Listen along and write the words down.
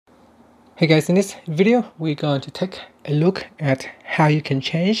Hey guys, in this video we're going to take a look at how you can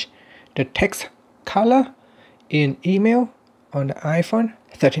change the text color in email on the iPhone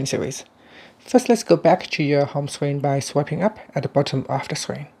 13 series. First, let's go back to your home screen by swiping up at the bottom of the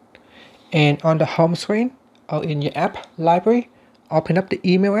screen. And on the home screen or in your app library, open up the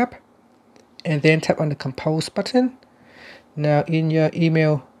email app and then tap on the compose button. Now in your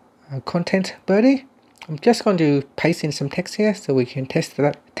email content body, I'm just going to paste in some text here so we can test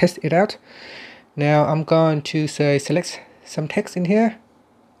it out. Now I'm going to select some text in here.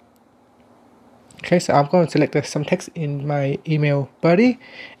 Okay, so I'm going to select some text in my email body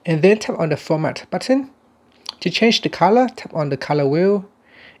and then tap on the format button. To change the color, tap on the color wheel,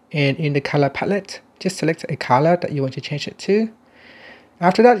 and in the color palette, just select a color that you want to change it to.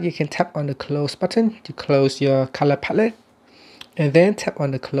 After that, you can tap on the close button to close your color palette, and then tap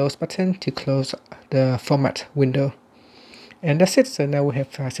on the close button to close the format window. And that's it. So now we have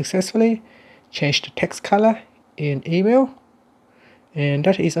successfully changed the text color in email, and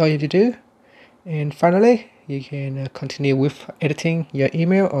that is all you have to do. And finally, you can continue with editing your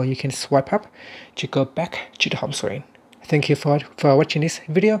email, or you can swipe up to go back to the home screen. Thank you for watching this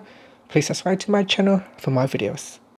video. Please subscribe to my channel for more videos.